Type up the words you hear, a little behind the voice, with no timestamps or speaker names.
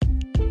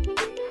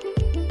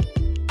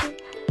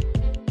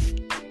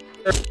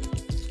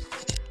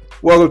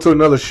Welcome to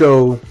another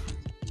show.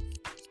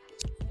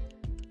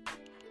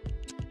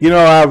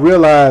 I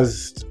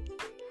realized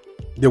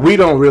that we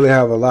don't really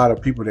have a lot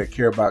of people that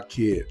care about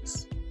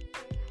kids.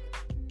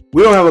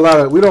 We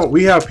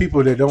have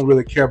people that don't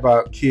really care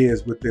about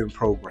kids within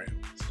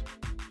programs.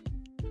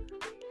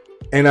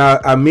 And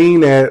I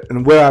mean that,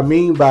 and what I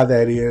mean by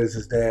that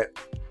is that,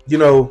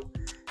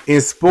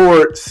 in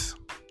sports,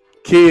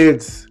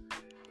 kids,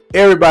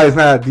 everybody's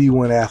not a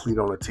D1 athlete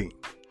on a team.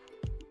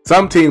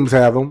 Some teams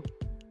have them.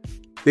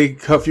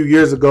 A few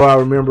years ago, I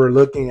remember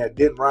looking at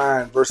Denton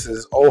Ryan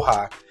versus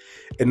Ojai,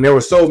 and there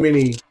were so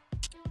many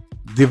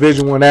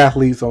Division I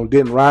athletes on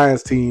Denton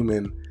Ryan's team,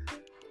 and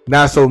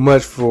not so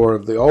much for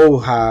the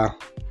Ojai,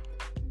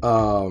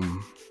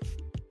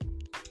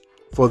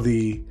 for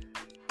the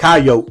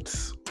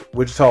Coyotes,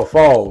 Wichita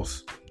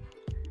Falls.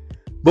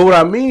 But what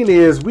I mean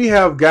is, we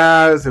have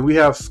guys and we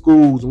have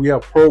schools and we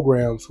have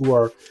programs who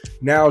are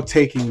now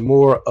taking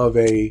more of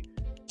a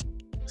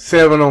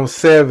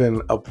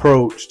 7-on-7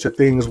 approach to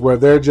things, where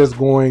they're just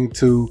going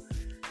to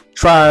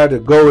try to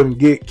go and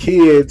get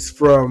kids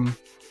from,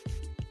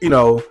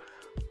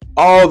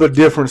 all the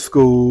different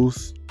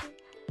schools.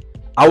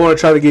 I want to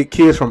try to get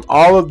kids from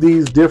all of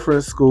these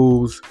different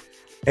schools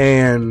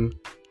and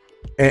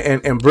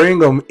bring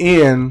them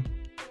in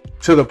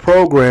to the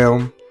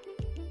program.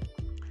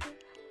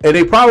 And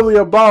they probably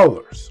are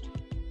ballers.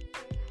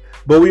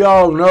 But we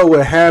all know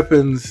what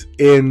happens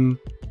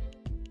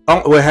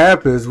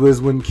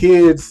was when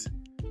kids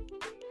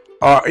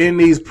are in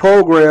these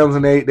programs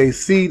and they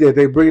see that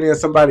they bring in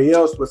somebody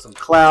else with some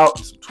clout,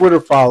 some Twitter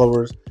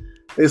followers,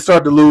 they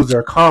start to lose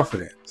their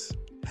confidence.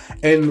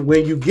 And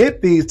when you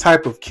get these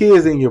type of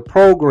kids in your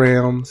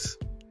programs,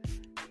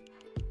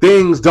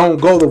 things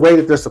don't go the way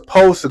that they're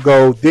supposed to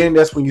go. Then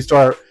that's when you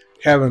start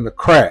having the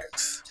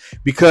cracks.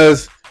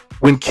 Because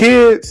when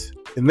kids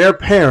and their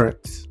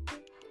parents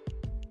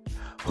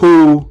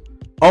who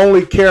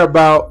only care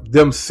about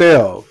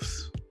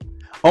themselves,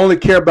 only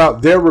care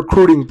about their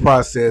recruiting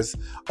process,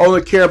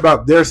 only care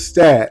about their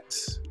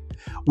stats,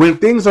 when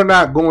things are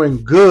not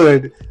going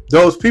good,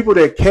 those people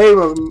that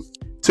came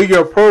to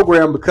your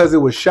program because it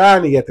was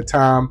shiny at the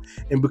time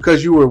and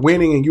because you were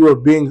winning and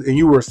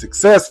you were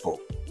successful,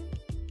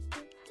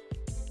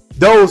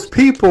 those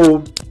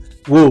people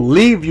will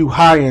leave you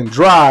high and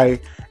dry,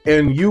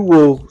 and you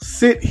will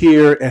sit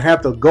here and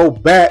have to go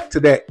back to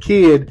that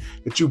kid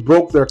that you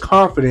broke their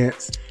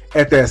confidence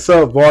at that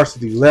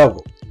sub-varsity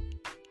level.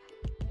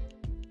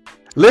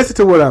 Listen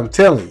to what I'm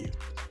telling you.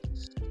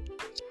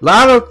 A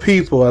lot of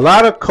people, a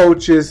lot of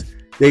coaches,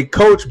 they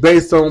coach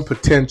based on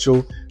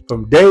potential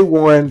from day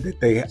one, that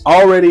they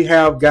already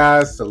have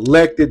guys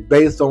selected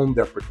based on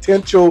their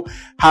potential,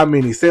 how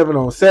many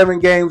 7-on-7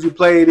 games you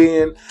played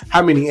in,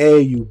 how many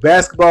AAU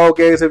basketball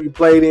games have you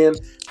played in.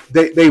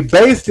 They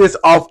base this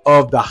off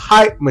of the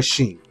hype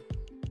machine.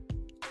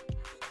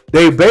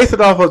 They base it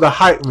off of the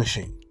hype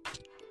machine.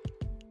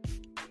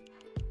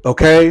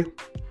 Okay?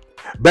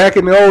 Back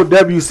in the old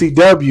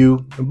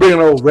WCW, and bring an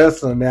old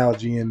wrestling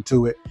analogy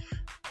into it.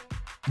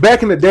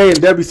 Back in the day in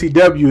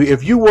WCW,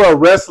 if you were a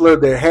wrestler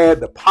that had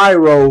the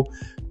pyro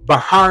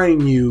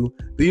behind you,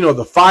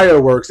 the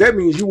fireworks, that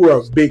means you were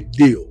a big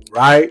deal,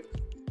 right?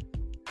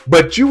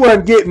 But you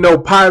weren't getting no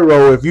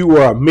pyro if you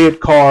were a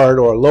mid-card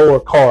or a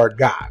lower-card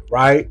guy,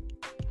 right?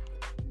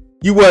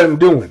 You wasn't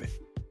doing it.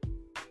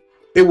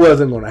 It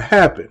wasn't going to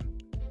happen.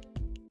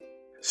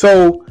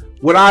 So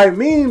what I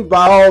mean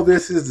by all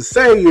this is to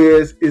say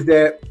is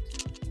that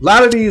a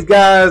lot of these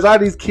guys, a lot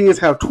of these kids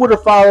have Twitter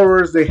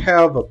followers. They're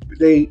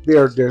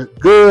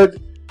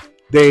good.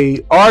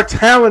 They are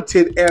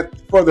talented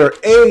for their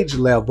age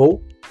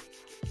level,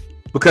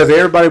 because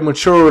everybody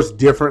matures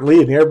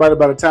differently, and everybody,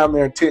 by the time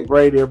they're in 10th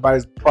grade,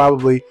 everybody's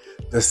probably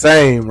the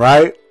same,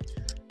 right?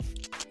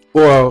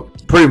 Or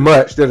pretty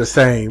much they're the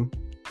same.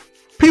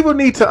 People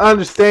need to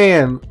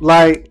understand,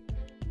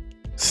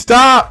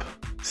 stop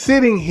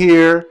sitting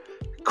here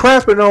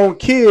crapping on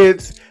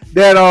kids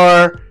that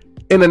are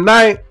in the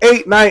 9th,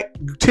 8th,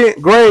 9th,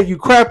 10th grade. You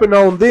crapping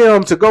on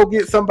them to go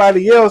get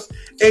somebody else,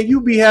 and you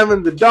be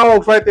having the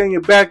dogs right there in your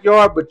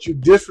backyard, but you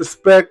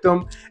disrespect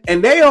them.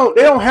 And they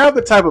don't have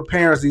the type of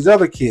parents these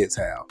other kids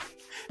have.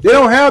 They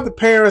don't have the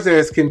parents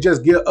that can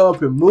just get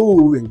up and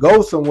move and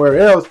go somewhere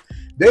else.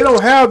 They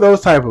don't have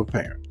those type of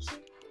parents.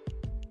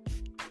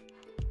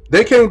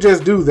 They can't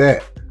just do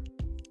that.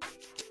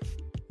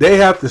 They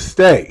have to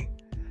stay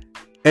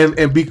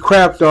and be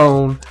crapped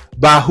on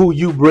by who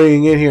you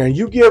bring in here. And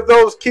you give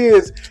those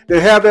kids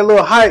that have that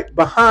little hype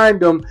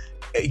behind them,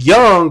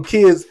 young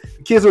kids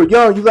who are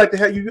young, you like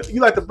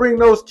to bring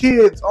those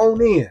kids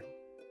on in.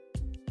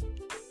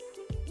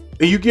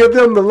 And you give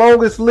them the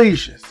longest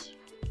leashes.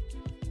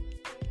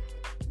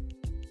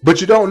 But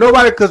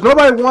because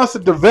nobody wants to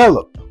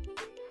develop.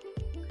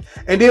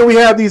 And then we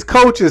have these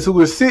coaches who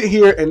will sit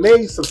here and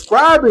they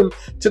subscribing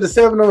to the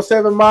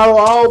 7-on-7 model,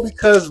 all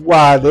because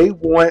why? They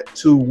want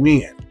to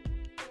win.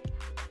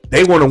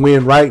 They want to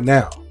win right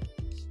now.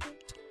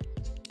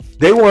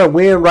 They want to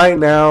win right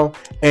now,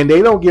 and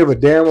they don't give a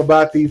damn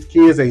about these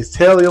kids. They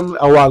tell them,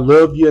 "Oh, I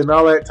love you," and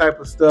all that type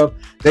of stuff.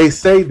 They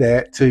say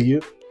that to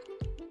you.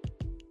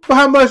 But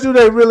how much do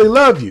they really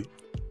love you?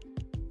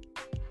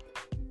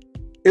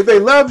 If they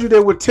loved you, they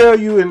would tell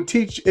you and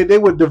teach, and they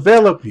would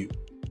develop you.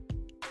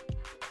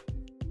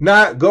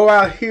 Not go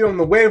out here on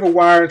the waiver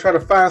wire and try to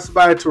find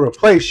somebody to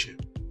replace you.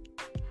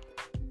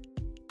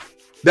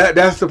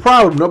 That's the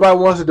problem. Nobody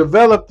wants to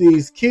develop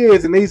these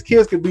kids, and these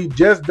kids can be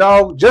just as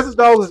dogs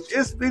as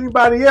just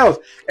anybody else.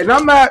 And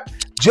I'm not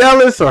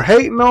jealous or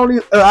hating on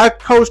these. I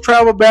coach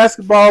travel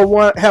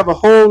basketball. Have a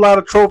whole lot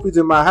of trophies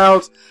in my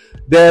house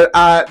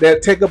that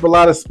take up a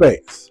lot of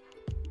space.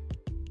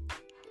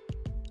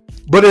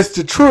 But it's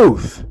the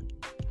truth.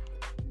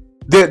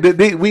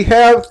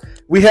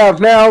 We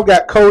have now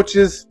got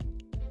coaches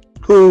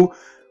who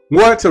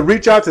want to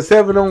reach out to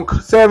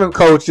 7-on-7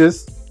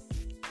 coaches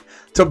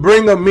to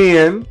bring them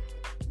in.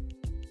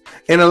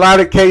 In a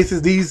lot of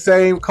cases, these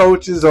same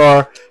coaches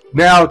are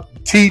now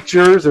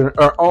teachers or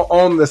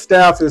on the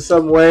staff in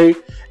some way.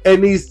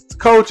 And these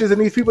coaches and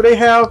these people, they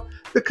have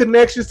the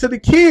connections to the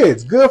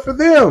kids. Good for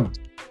them.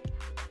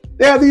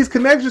 They have these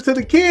connections to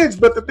the kids.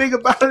 But the thing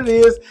about it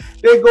is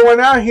they're going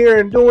out here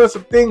and doing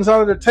some things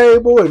under the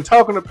table and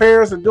talking to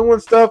parents and doing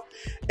stuff.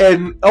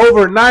 And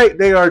overnight,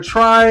 they are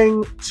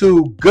trying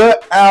to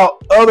gut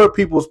out other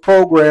people's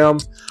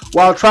programs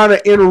while trying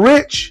to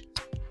enrich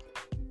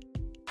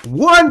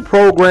one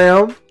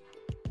program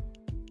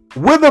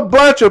with a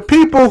bunch of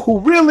people who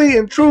really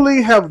and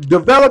truly have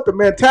developed a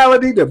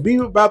mentality to be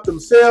about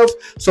themselves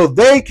so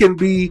they can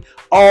be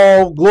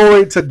all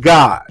glory to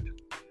God.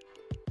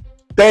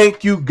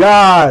 Thank you,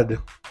 God.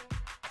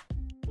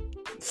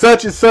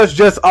 Such and such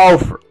just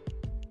offered.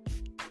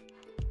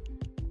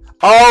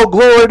 All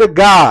glory to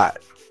God.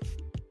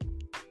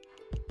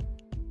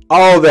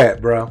 All that,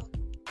 bro.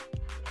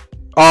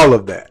 All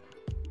of that.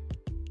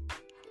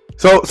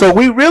 So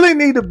we really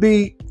need to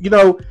be,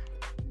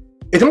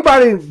 is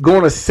nobody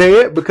going to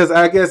say it? Because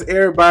I guess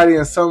everybody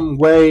in some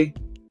way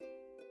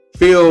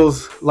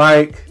feels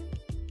like,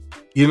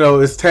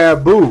 it's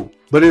taboo.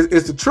 But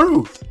it's the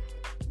truth.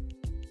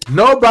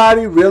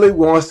 Nobody really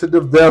wants to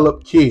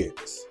develop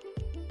kids.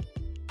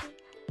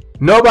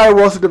 Nobody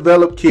wants to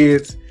develop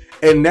kids.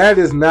 And that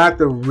is not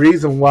the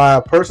reason why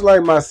a person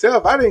like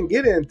myself, I didn't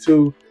get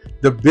into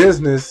the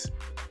business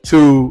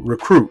to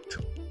recruit.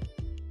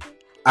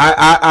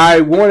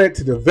 I wanted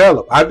to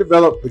develop. I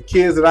developed the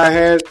kids that I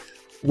had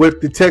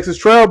with the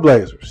Texas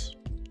Trailblazers.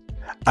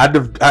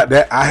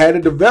 I had to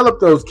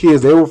develop those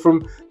kids. They were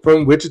from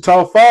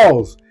Wichita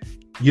Falls.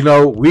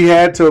 We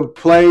had to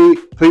play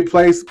for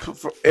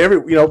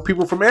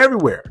people from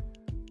everywhere.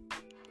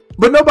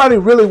 But nobody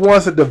really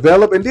wants to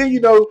develop. And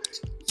then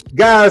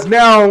guys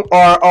now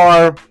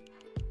are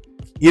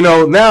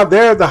now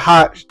they're the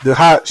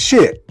hot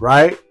shit,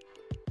 right?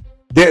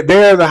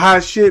 They're the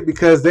hot shit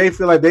because they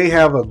feel like they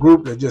have a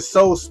group that's just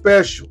so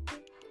special.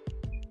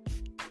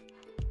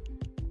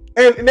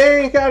 And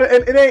they ain't got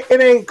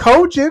it ain't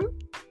coaching.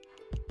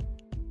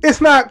 It's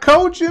not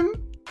coaching.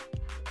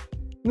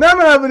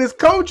 None of it is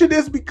coaching.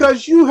 It's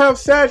because you have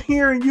sat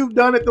here and you've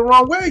done it the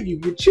wrong way.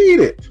 You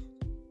cheated.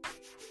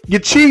 You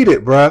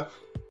cheated, bruh.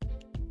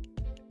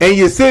 And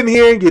you're sitting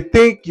here and you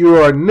think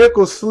you're a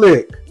nickel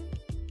slick.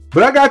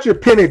 But I got your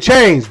penny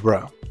change,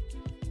 bro.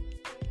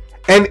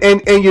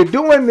 And you're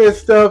doing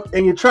this stuff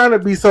and you're trying to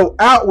be so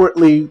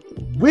outwardly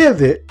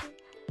with it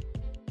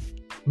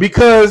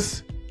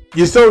because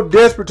you're so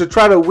desperate to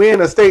try to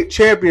win a state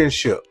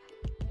championship.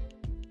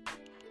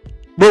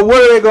 But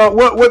what are they going?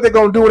 What they're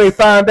going to do when they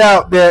find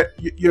out that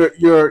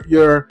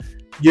your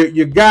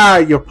guy,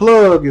 your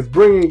plug, is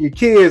bringing your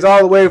kids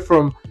all the way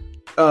from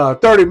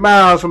 30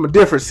 miles from a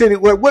different city?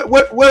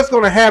 What's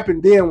going to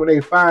happen then when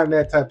they find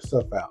that type of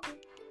stuff out?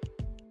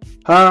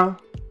 Huh?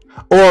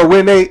 Or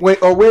when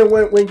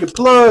your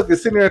plug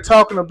is sitting there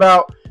talking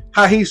about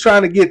how he's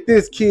trying to get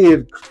this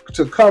kid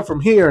to come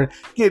from here and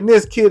getting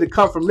this kid to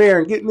come from there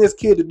and getting this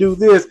kid to do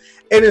this.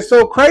 And it's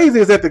so crazy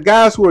is that the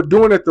guys who are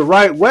doing it the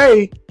right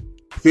way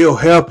feel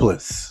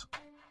helpless.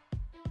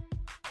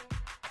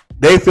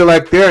 They feel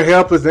like they're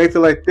helpless. They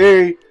feel like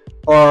they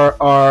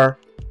are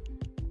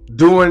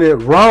doing it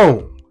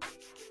wrong.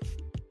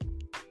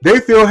 They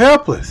feel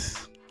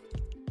helpless.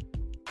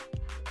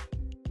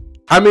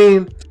 I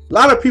mean, a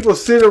lot of people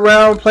sit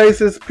around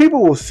places.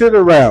 People will sit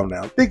around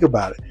now. Think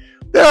about it.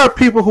 There are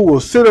people who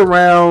will sit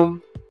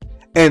around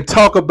and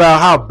talk about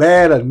how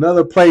bad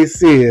another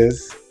place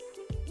is,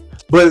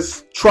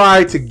 but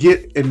try to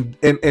get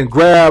and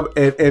grab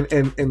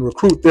and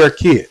recruit their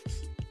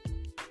kids.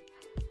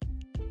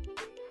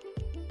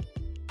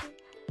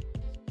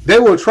 They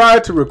will try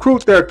to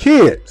recruit their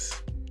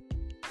kids,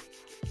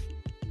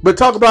 but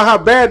talk about how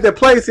bad their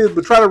place is,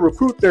 but try to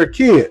recruit their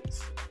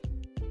kids.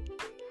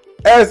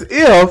 As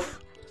if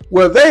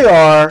where they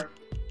are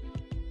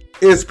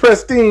is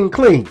pristine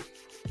clean.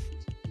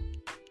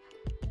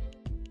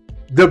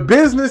 The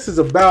business is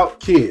about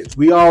kids.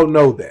 We all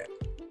know that.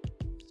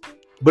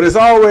 But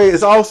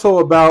it's also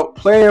about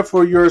playing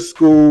for your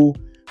school,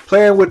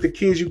 playing with the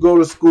kids you go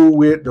to school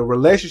with, the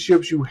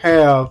relationships you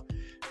have,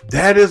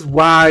 That is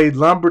why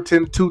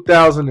Lumberton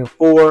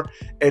 2004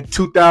 and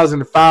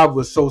 2005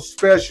 was so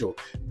special.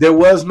 There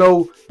was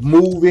no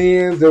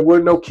move-ins. There were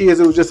no kids.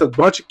 It was just a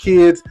bunch of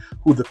kids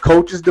who the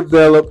coaches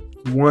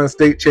developed, won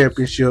state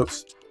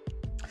championships,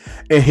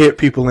 and hit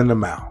people in the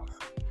mouth.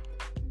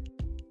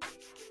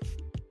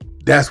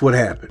 That's what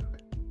happened.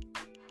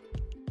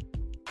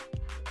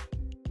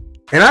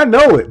 And I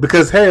know it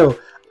because, hell,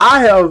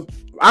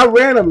 I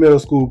ran a middle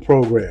school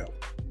program.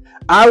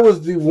 I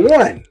was the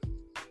one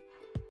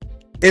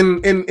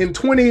in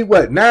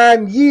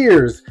 9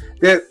 years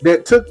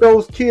that took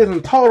those kids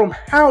and taught them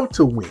how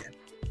to win.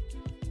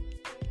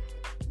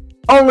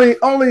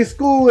 Only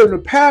school in the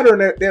pattern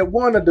that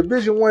won a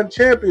Division I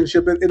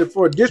championship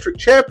for a district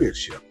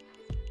championship.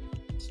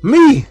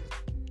 Me,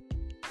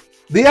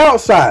 the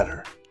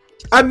outsider.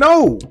 I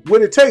know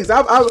what it takes.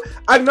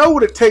 I know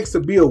what it takes to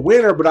be a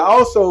winner, but I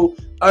also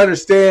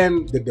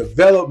understand the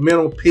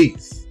developmental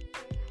piece.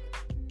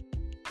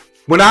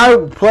 When I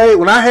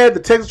had the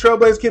Texas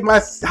Trailblazers kid,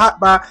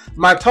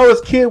 my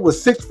tallest kid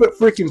was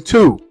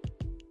 6'2",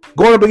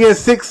 going up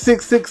against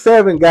 6'6",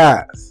 6'7"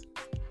 guys,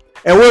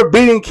 and we're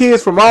beating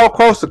kids from all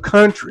across the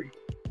country,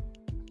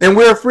 and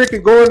we're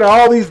freaking going to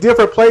all these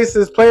different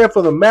places, playing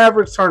for the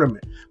Mavericks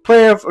tournament,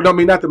 not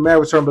the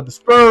Mavericks tournament, but the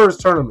Spurs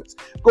tournaments,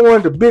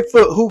 going to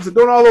Bigfoot hoops and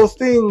doing all those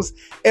things,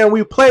 and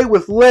we play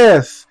with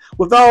less.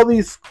 With all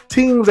these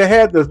teams that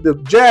had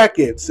the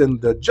jackets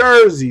and the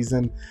jerseys,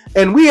 and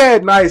we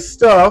had nice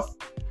stuff,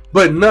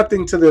 but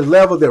nothing to the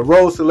level that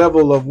rose to the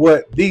level of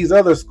what these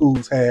other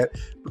schools had,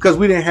 because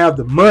we didn't have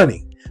the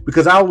money,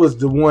 because I was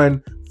the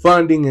one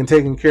funding and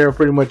taking care of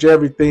pretty much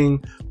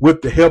everything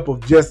with the help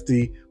of just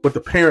what the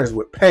parents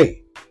would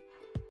pay,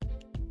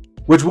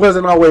 which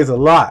wasn't always a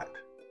lot.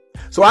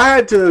 So I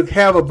had to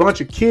have a bunch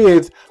of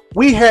kids.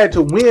 We had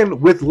to win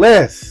with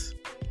less.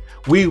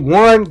 We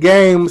won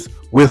games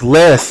with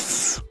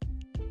less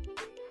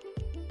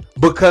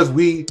because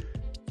we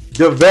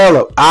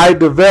developed. I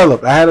had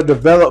a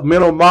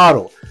developmental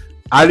model.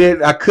 I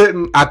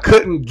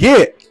couldn't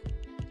get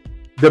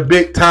the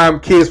big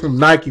time kids from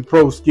Nike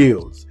Pro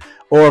Skills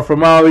or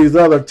from all these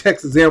other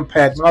Texas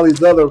Impact and all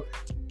these other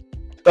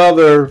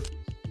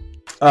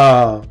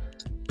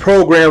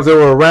programs that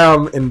were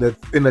around in the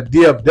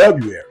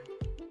DFW area.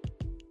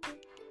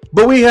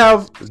 But we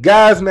have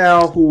guys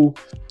now who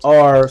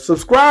are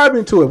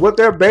subscribing to it. What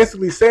they're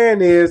basically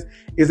saying is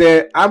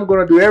that I'm going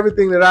to do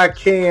everything that I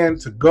can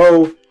to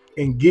go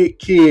and get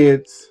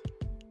kids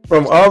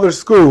from other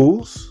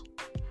schools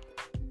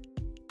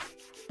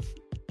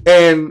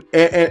and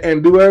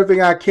do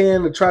everything I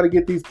can to try to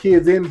get these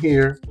kids in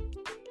here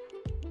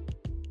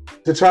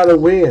to try to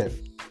win.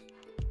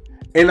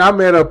 And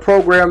I'm at a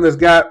program that's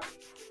got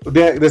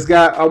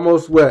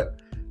almost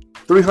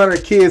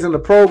 300 kids in the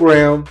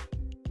program.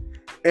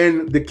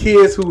 And the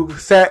kids who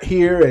sat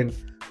here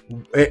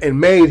and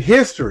made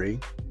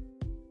history,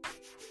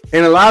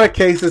 in a lot of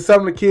cases, some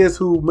of the kids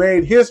who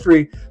made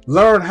history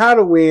learned how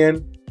to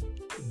win,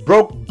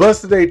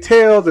 busted their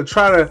tails to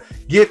try to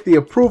get the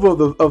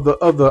approval of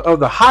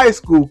the high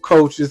school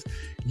coaches.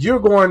 You're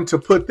going to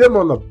put them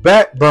on the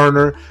back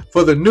burner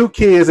for the new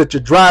kids that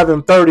you're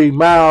driving 30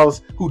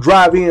 miles, who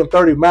drive in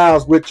 30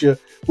 miles with your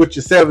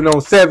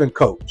 7-on-7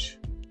 coach.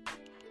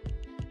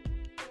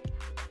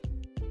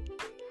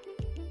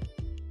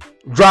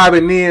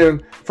 Driving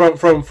in from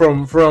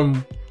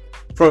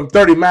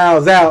 30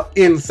 miles out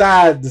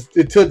inside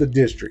to the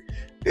district.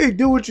 Hey,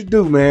 do what you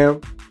do,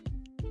 man.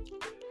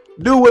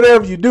 Do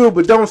whatever you do,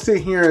 but don't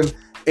sit here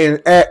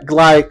and act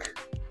like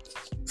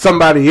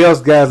somebody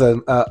else got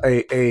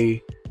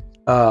a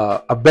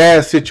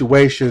bad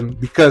situation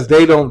because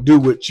they don't do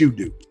what you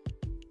do.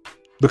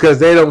 Because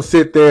they don't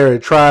sit there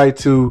and try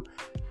to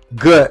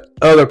gut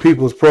other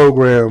people's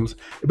programs,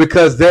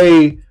 because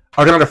they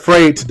are not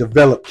afraid to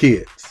develop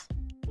kids.